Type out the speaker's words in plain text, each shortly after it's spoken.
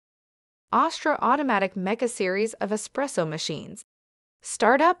Astra automatic Mega series of espresso machines.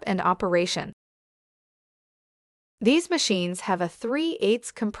 Startup and operation. These machines have a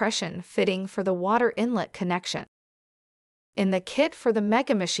 3/8 compression fitting for the water inlet connection. In the kit for the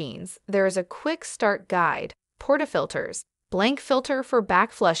Mega machines, there is a quick start guide, portafilters, blank filter for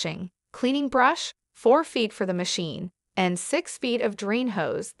back flushing, cleaning brush, 4 feet for the machine, and 6 feet of drain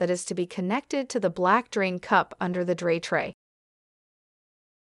hose that is to be connected to the black drain cup under the tray tray.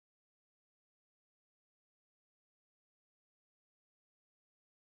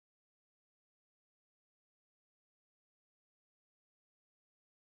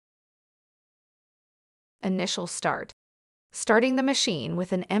 Initial start. Starting the machine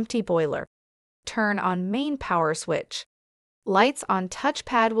with an empty boiler. Turn on main power switch. Lights on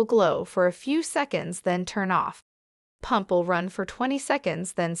touchpad will glow for a few seconds, then turn off. Pump will run for 20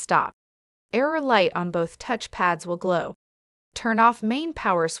 seconds, then stop. Error light on both touchpads will glow. Turn off main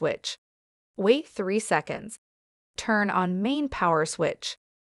power switch. Wait 3 seconds. Turn on main power switch.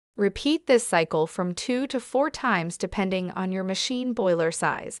 Repeat this cycle from 2 to 4 times depending on your machine boiler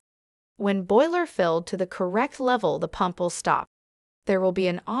size. When boiler filled to the correct level, the pump will stop. There will be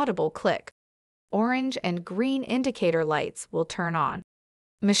an audible click. Orange and green indicator lights will turn on.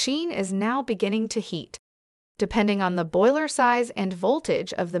 Machine is now beginning to heat. Depending on the boiler size and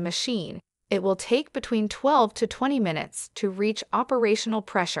voltage of the machine, it will take between 12 to 20 minutes to reach operational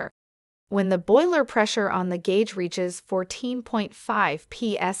pressure. When the boiler pressure on the gauge reaches 14.5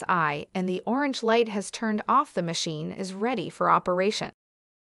 psi and the orange light has turned off, the machine is ready for operation.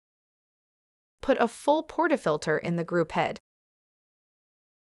 Put a full portafilter in the group head.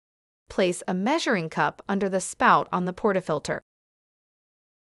 Place a measuring cup under the spout on the portafilter.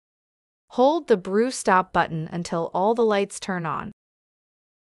 Hold the brew stop button until all the lights turn on.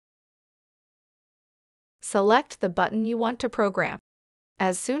 Select the button you want to program.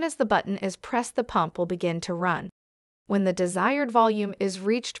 As soon as the button is pressed, the pump will begin to run. When the desired volume is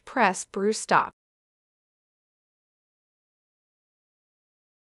reached, press brew stop.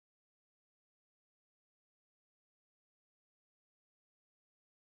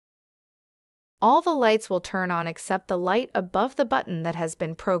 All the lights will turn on except the light above the button that has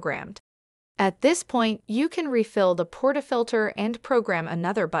been programmed. At this point, you can refill the portafilter and program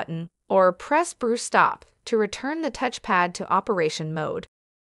another button, or press brew stop to return the touchpad to operation mode.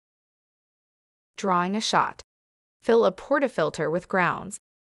 Drawing a shot. Fill a portafilter with grounds.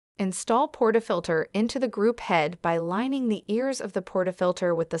 Install portafilter into the group head by lining the ears of the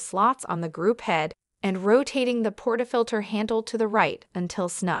portafilter with the slots on the group head and rotating the portafilter handle to the right until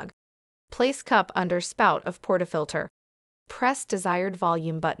snug. Place cup under spout of portafilter. Press desired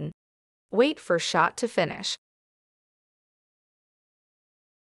volume button. Wait for shot to finish.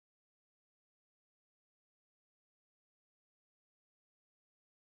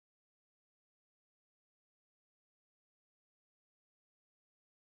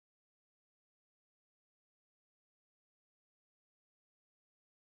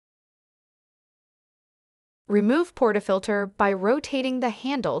 Remove portafilter by rotating the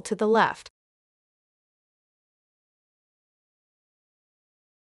handle to the left.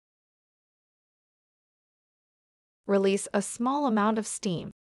 Release a small amount of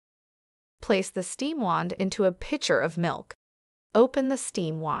steam. Place the steam wand into a pitcher of milk. Open the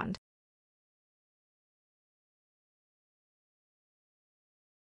steam wand.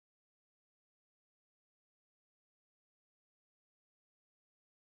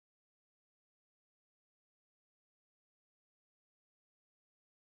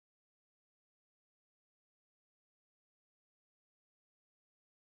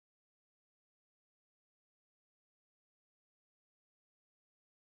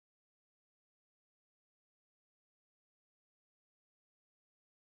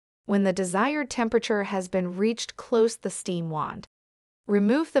 When the desired temperature has been reached, close the steam wand.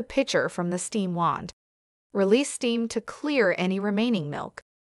 Remove the pitcher from the steam wand. Release steam to clear any remaining milk.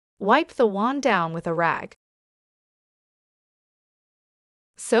 Wipe the wand down with a rag.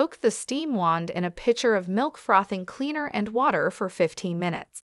 Soak the steam wand in a pitcher of milk frothing cleaner and water for 15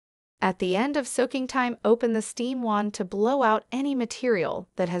 minutes. At the end of soaking time, open the steam wand to blow out any material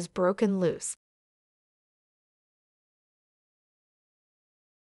that has broken loose.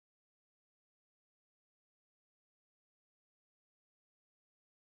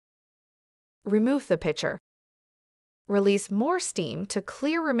 Remove the pitcher. Release more steam to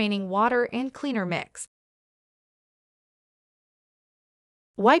clear remaining water and cleaner mix.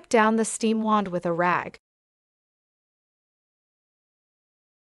 Wipe down the steam wand with a rag.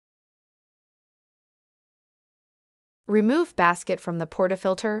 Remove basket from the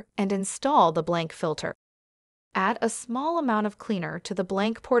portafilter and install the blank filter. Add a small amount of cleaner to the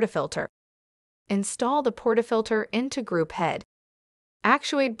blank portafilter. Install the portafilter into group head.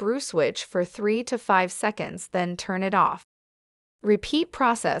 Actuate brew switch for 3 to 5 seconds, then turn it off. Repeat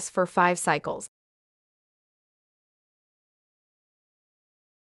process for 5 cycles.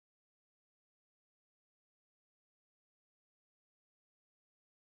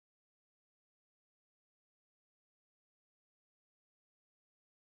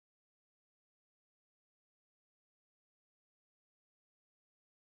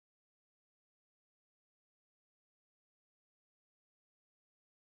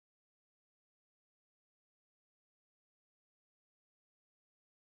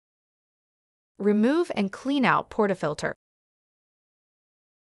 Remove and clean out portafilter.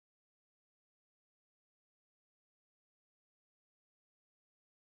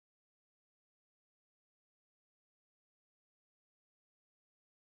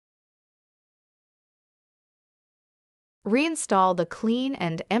 Reinstall the clean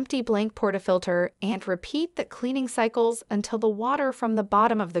and empty blank portafilter and repeat the cleaning cycles until the water from the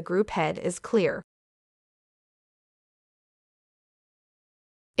bottom of the group head is clear.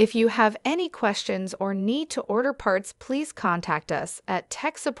 If you have any questions or need to order parts, please contact us at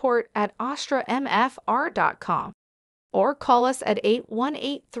techsupport@astramfr.com or call us at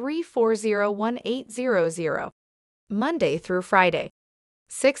 818-340-1800, Monday through Friday,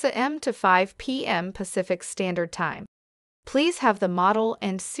 6 a.m. to 5 p.m. Pacific Standard Time. Please have the model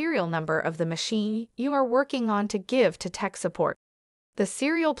and serial number of the machine you are working on to give to tech support. The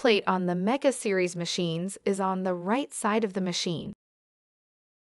serial plate on the Mega Series machines is on the right side of the machine.